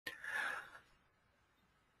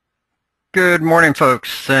Good morning,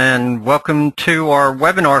 folks, and welcome to our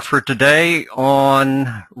webinar for today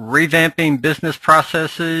on revamping business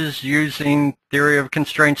processes using theory of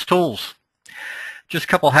constraints tools. Just a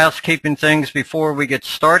couple housekeeping things before we get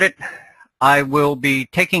started. I will be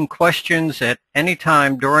taking questions at any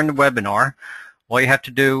time during the webinar. All you have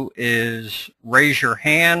to do is raise your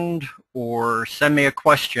hand or send me a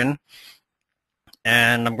question,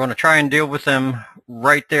 and I'm going to try and deal with them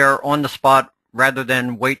right there on the spot rather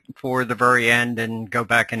than wait for the very end and go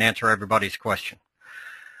back and answer everybody's question.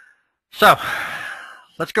 So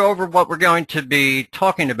let's go over what we're going to be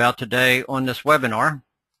talking about today on this webinar.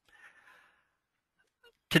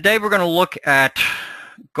 Today we're going to look at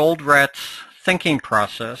Goldratt's thinking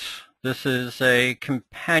process. This is a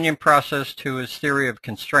companion process to his theory of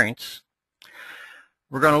constraints.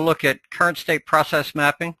 We're going to look at current state process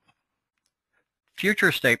mapping,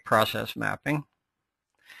 future state process mapping,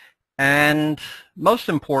 and most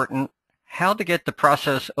important, how to get the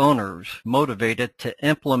process owners motivated to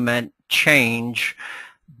implement change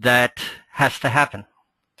that has to happen.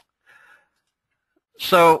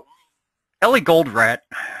 So Ellie Goldratt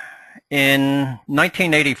in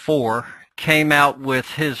 1984 came out with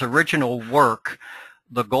his original work,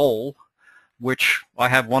 The Goal, which I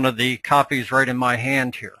have one of the copies right in my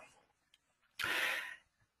hand here.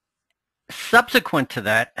 Subsequent to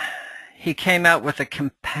that, he came out with a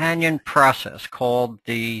companion process called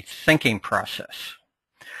the thinking process.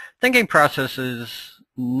 Thinking process is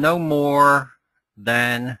no more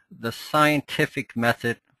than the scientific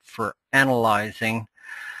method for analyzing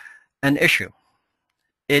an issue.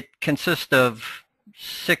 It consists of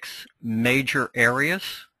 6 major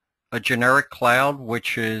areas: a generic cloud,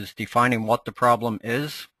 which is defining what the problem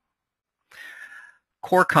is;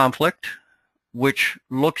 core conflict, which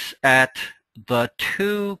looks at the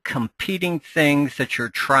 2 competing things that you're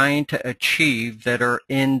trying to achieve that are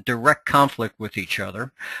in direct conflict with each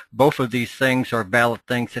other. Both of these things are valid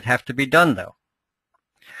things that have to be done, though.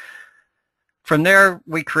 From there,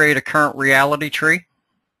 we create a current reality tree,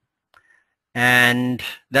 and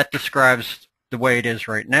that describes the way it is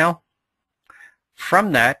right now.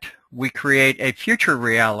 From that, we create a future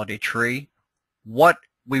reality tree, what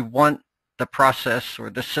we want the process or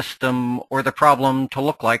the system or the problem to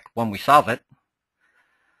look like when we solve it.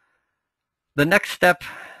 The next step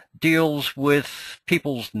deals with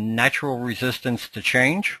people's natural resistance to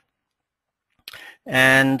change.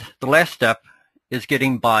 And the last step is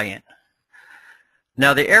getting buy-in.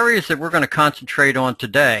 Now, the areas that we're going to concentrate on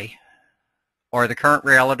today are the current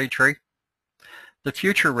reality tree, the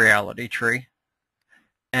future reality tree,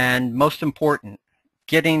 and most important,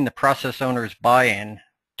 getting the process owner's buy-in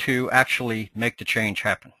to actually make the change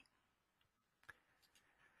happen.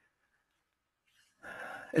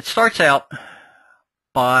 It starts out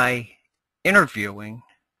by interviewing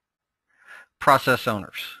process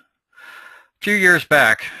owners. A few years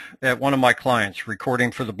back, at one of my clients,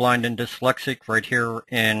 recording for the blind and dyslexic right here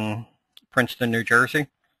in Princeton, New Jersey,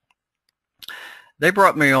 they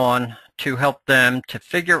brought me on to help them to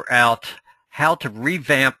figure out how to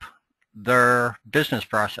revamp their business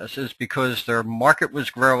processes because their market was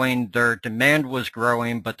growing, their demand was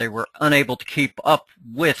growing, but they were unable to keep up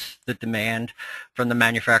with the demand from the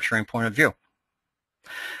manufacturing point of view.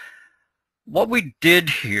 What we did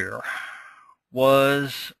here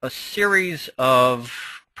was a series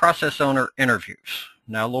of process owner interviews.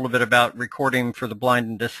 Now, a little bit about recording for the blind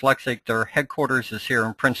and dyslexic. Their headquarters is here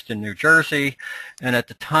in Princeton, New Jersey, and at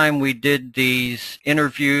the time we did these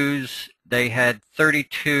interviews, they had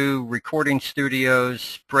 32 recording studios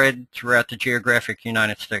spread throughout the geographic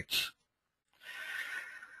United States.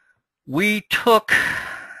 We took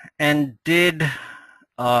and did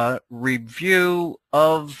a review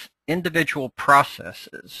of individual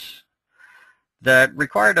processes that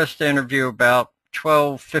required us to interview about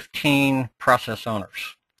 12, 15 process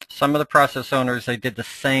owners. Some of the process owners, they did the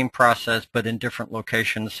same process but in different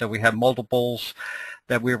locations, so we had multiples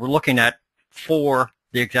that we were looking at for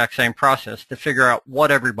the exact same process to figure out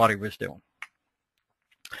what everybody was doing.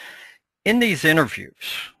 In these interviews,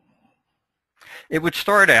 it would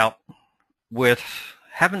start out with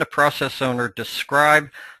having the process owner describe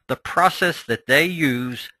the process that they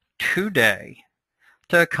use today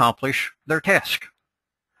to accomplish their task.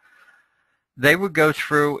 They would go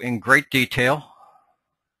through in great detail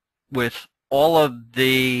with all of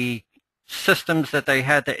the systems that they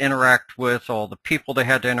had to interact with, all the people they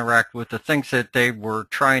had to interact with, the things that they were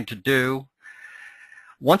trying to do.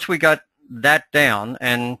 Once we got that down,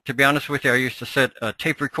 and to be honest with you, I used to set a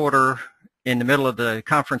tape recorder in the middle of the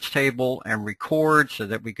conference table and record so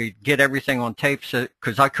that we could get everything on tape,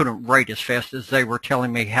 because I couldn't write as fast as they were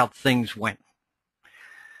telling me how things went.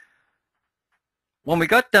 when we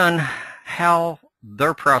got done how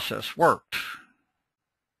their process worked,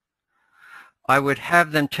 I would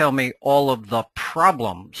have them tell me all of the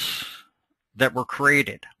problems that were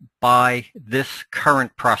created by this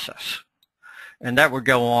current process. And that would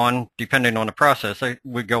go on, depending on the process, it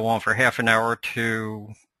would go on for half an hour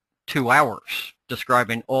to 2 hours,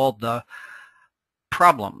 describing all the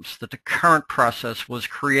problems that the current process was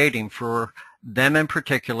creating for them in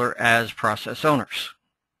particular as process owners.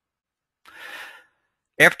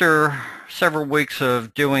 After several weeks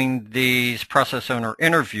of doing these process owner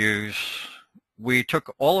interviews, we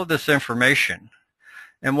took all of this information,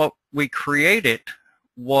 and what we created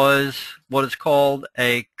was what is called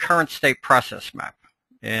a current state process map.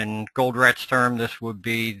 In Goldratt's term, this would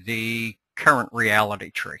be the current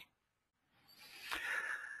reality tree.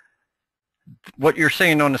 What you're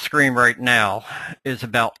seeing on the screen right now is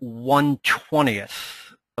about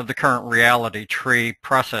 1/20th of the current reality tree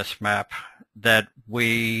process map that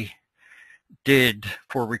we did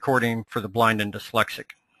for recording for the blind and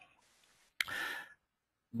dyslexic.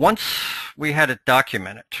 Once we had it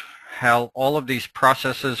documented, how all of these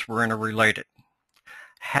processes were interrelated,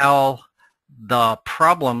 how the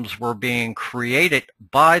problems were being created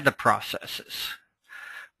by the processes,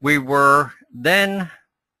 we were then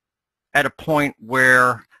at a point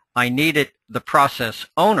where I needed the process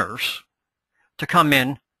owners to come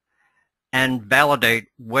in and validate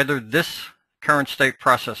whether this current state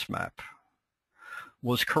process map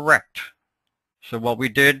was correct. So what we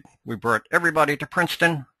did, we brought everybody to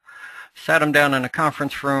Princeton, sat them down in a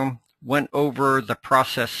conference room, went over the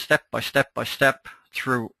process step by step by step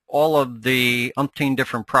through all of the umpteen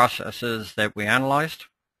different processes that we analyzed.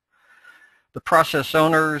 The process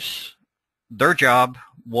owners, their job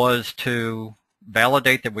was to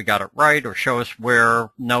validate that we got it right or show us where,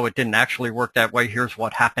 no, it didn't actually work that way, here's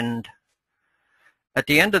what happened. At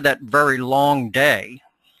the end of that very long day,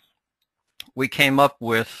 we came up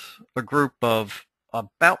with a group of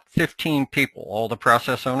about 15 people, all the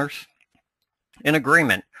process owners, in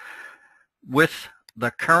agreement with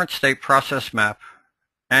the current state process map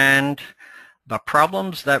and the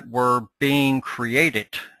problems that were being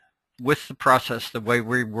created with the process the way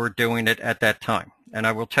we were doing it at that time. And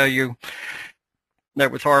I will tell you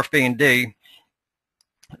that with RFB&D,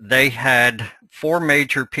 they had 4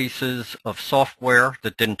 major pieces of software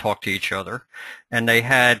that didn't talk to each other, and they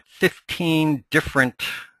had 15 different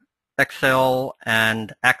Excel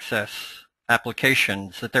and Access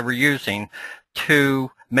applications that they were using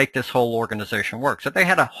to make this whole organization work. So they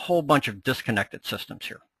had a whole bunch of disconnected systems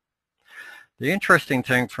here. The interesting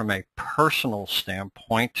thing from a personal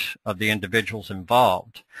standpoint of the individuals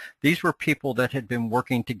involved, these were people that had been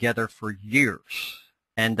working together for years,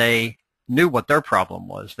 and they knew what their problem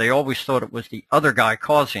was. They always thought it was the other guy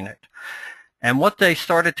causing it. And what they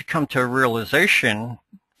started to come to a realization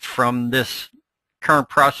from this current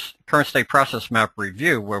state process map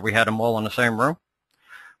review, where we had them all in the same room,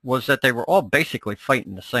 was that they were all basically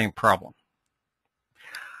fighting the same problem.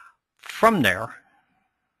 From there,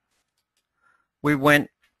 we went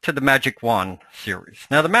to the Magic Wand series.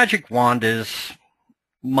 Now, the Magic Wand is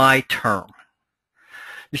my term.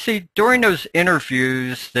 You see, during those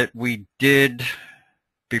interviews that we did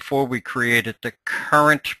before we created the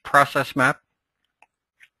current process map,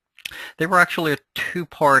 they were actually a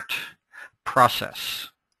 2-part process.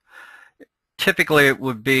 Typically, it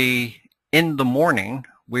would be in the morning,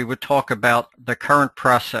 we would talk about the current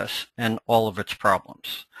process and all of its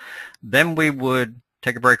problems. Then we would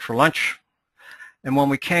take a break for lunch, and when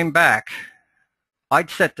we came back, I'd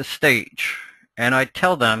set the stage, and I'd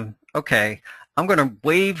tell them, okay, I'm going to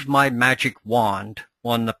wave my magic wand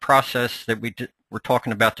on the process that we're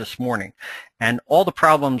talking about this morning, and all the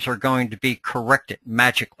problems are going to be corrected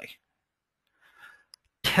magically.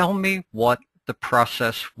 Tell me what the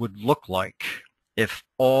process would look like if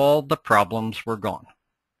all the problems were gone.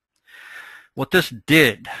 What this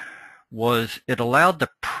did was it allowed the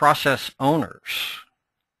process owners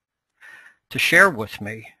to share with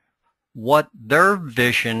me what their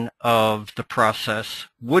vision of the process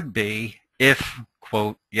would be if,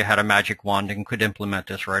 quote, you had a magic wand and could implement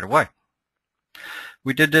this right away.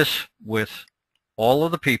 We did this with all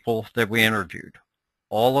of the people that we interviewed,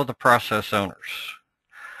 all of the process owners.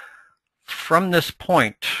 From this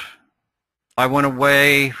point, I went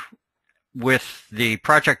away with the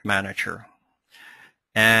project manager,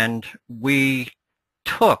 and we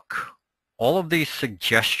took all of these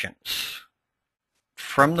suggestions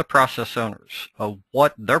from the process owners of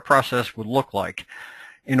what their process would look like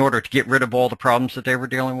in order to get rid of all the problems that they were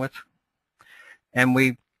dealing with. And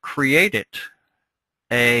we created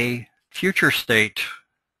a future state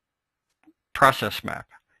process map.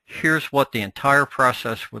 here's what the entire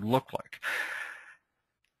process would look like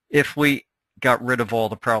if we got rid of all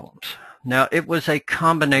the problems. Now, it was a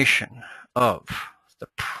combination of the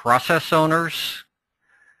process owner's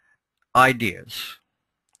ideas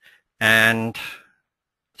and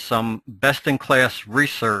some best-in-class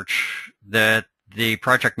research that the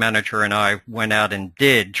project manager and I went out and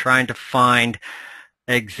did, trying to find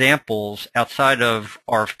examples outside of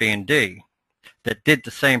RFB&D that did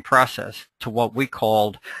the same process to what we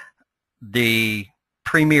called the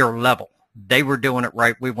premier level. They were doing it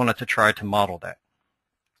right. We wanted to try to model that.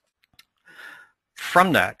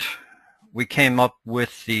 From that, we came up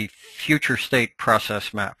with the future state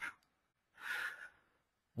process map.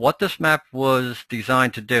 What this map was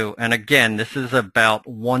designed to do, and again, this is about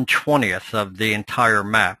 1/20th of the entire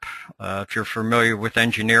map. If you're familiar with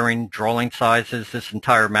engineering drawing sizes, this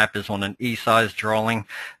entire map is on an E-size drawing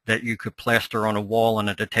that you could plaster on a wall and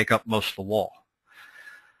it'd take up most of the wall.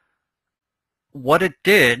 What it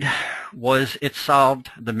did was it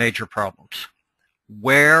solved the major problems.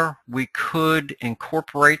 Where we could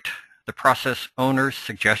incorporate the process owner's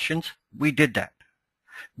suggestions, we did that.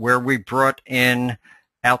 Where we brought in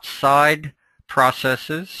outside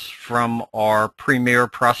processes from our premier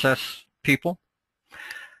process people,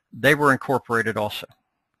 they were incorporated also.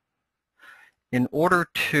 In order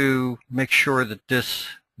to make sure that this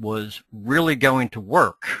was really going to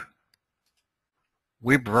work,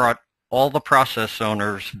 we brought all the process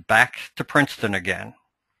owners back to Princeton again,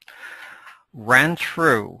 ran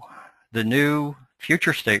through the new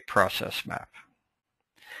future state process map,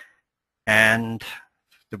 and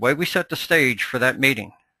the way we set the stage for that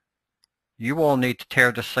meeting, you all need to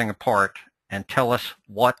tear this thing apart and tell us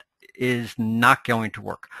what is not going to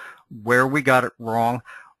work, where we got it wrong,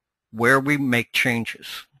 where we make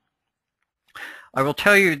changes. I will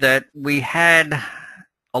tell you that we had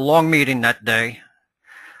a long meeting that day.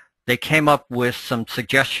 They came up with some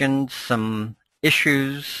suggestions, some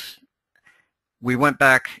issues. We went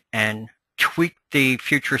back and tweaked the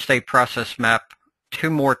future state process map 2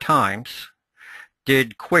 more times,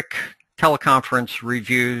 did quick teleconference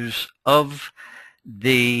reviews of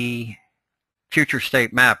the future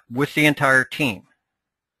state map with the entire team,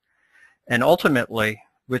 and ultimately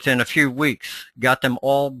within a few weeks got them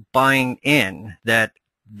all buying in that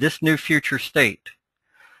this new future state,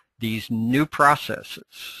 these new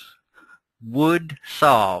processes, would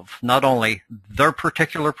solve not only their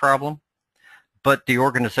particular problem but the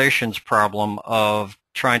organization's problem of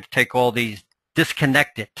trying to take all of these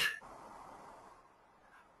disconnected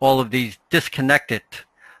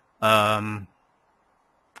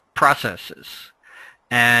processes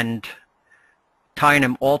and tying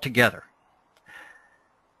them all together.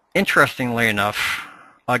 Interestingly enough,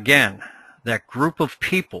 again, that group of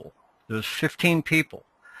people, those 15 people,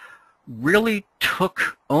 really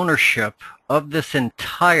took ownership of this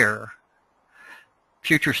entire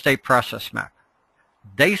future state process map.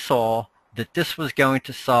 They saw that this was going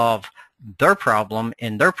to solve their problem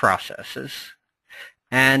in their processes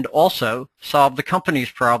and also solve the company's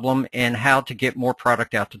problem in how to get more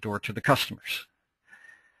product out the door to the customers.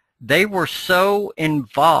 They were so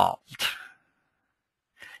involved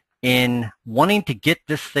in wanting to get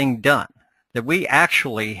this thing done that we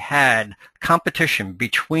actually had competition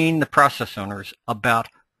between the process owners about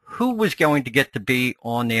who was going to get to be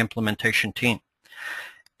on the implementation team.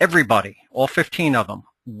 Everybody, all 15 of them,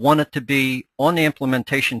 wanted to be on the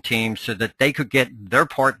implementation team so that they could get their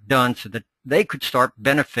part done so that they could start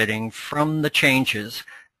benefiting from the changes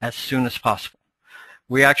as soon as possible.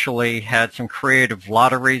 We actually had some creative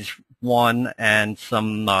lotteries won and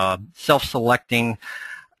some self-selecting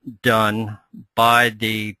done by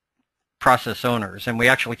the process owners, and we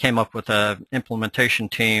actually came up with an implementation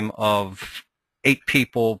team of 8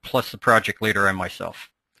 people plus the project leader and myself.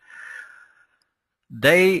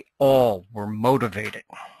 They all were motivated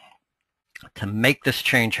to make this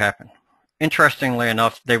change happen. Interestingly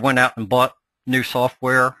enough, they went out and bought new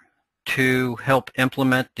software to help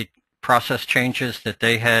implement the process changes that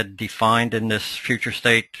they had defined in this future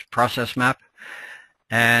state process map.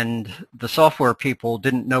 And the software people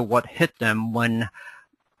didn't know what hit them when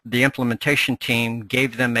the implementation team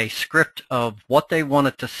gave them a script of what they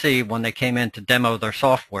wanted to see when they came in to demo their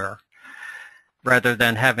software, rather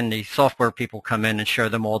than having the software people come in and show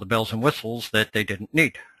them all the bells and whistles that they didn't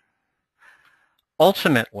need.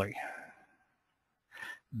 Ultimately,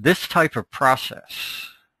 this type of process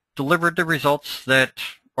delivered the results that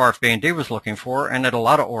RFB&D was looking for and that a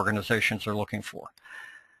lot of organizations are looking for.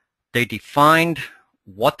 They defined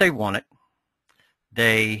what they wanted,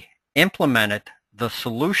 they implemented the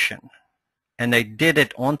solution, and they did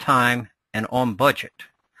it on time and on budget.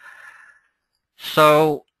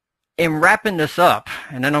 So In wrapping this up,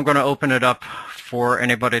 and then I'm going to open it up for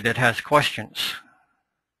anybody that has questions,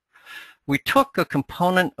 we took a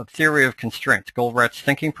component of theory of constraints, Goldratt's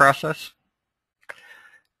thinking process,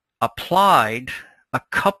 applied a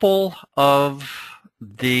couple of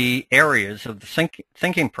the areas of the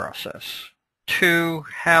thinking process to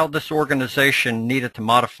how this organization needed to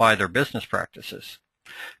modify their business practices,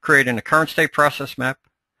 creating a current state process map,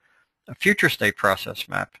 a future state process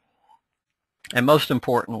map, and most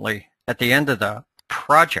importantly, at the end of the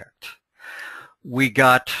project, we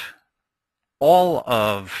got all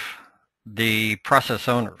of the process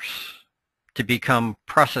owners to become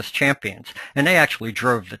process champions, and they actually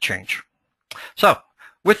drove the change. So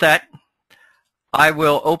with that, I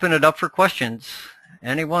will open it up for questions.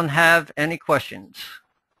 Anyone have any questions?